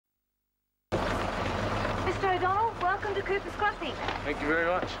Dr O'Donnell, welcome to Cooper's Crossing. Thank you very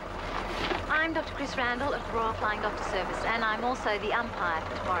much. I'm Dr Chris Randall of the Royal Flying Doctor Service, and I'm also the umpire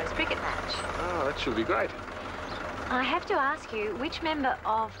for tomorrow's cricket match. Oh, that should be great. I have to ask you, which member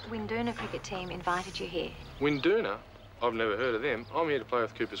of Winduna cricket team invited you here? Winduna? I've never heard of them. I'm here to play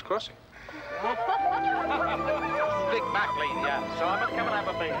with Cooper's Crossing. Stick back, Lydia. Simon, come and have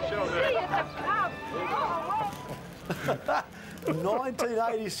a beer. Sure do.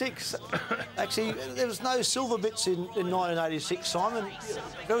 1986. Actually, there was no silver bits in 1986, Simon.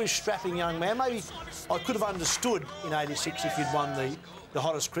 Very strapping young man. Maybe I could have understood in 86 if you'd won the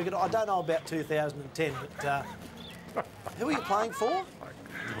hottest cricket. I don't know about 2010, but who were you playing for?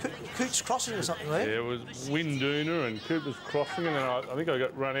 Coots Crossing or something there? Yeah, it was Winduna and Cooper's Crossing, and then I think I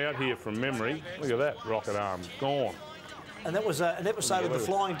got run out here from memory. Look at that, rocket arm, gone. And that was an episode of The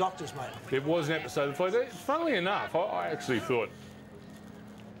Flying Doctors, mate. It was an episode of The Flying Doctors. Funnily enough, I actually thought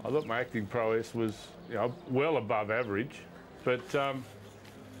my acting prowess was, well above average. But, Tub,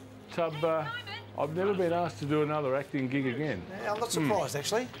 I've never been asked to do another acting gig again. Yeah, I'm not surprised,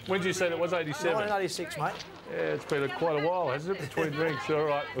 actually. When did you say that was, 87? 1986, mate. Yeah, it's been quite a while, hasn't it, between drinks? All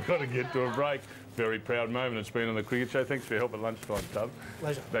right, we've got to get to a break. Very proud moment it's been on the cricket show. Thanks for your help at lunchtime, Tub.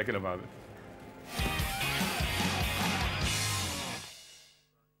 Pleasure. Back in a moment.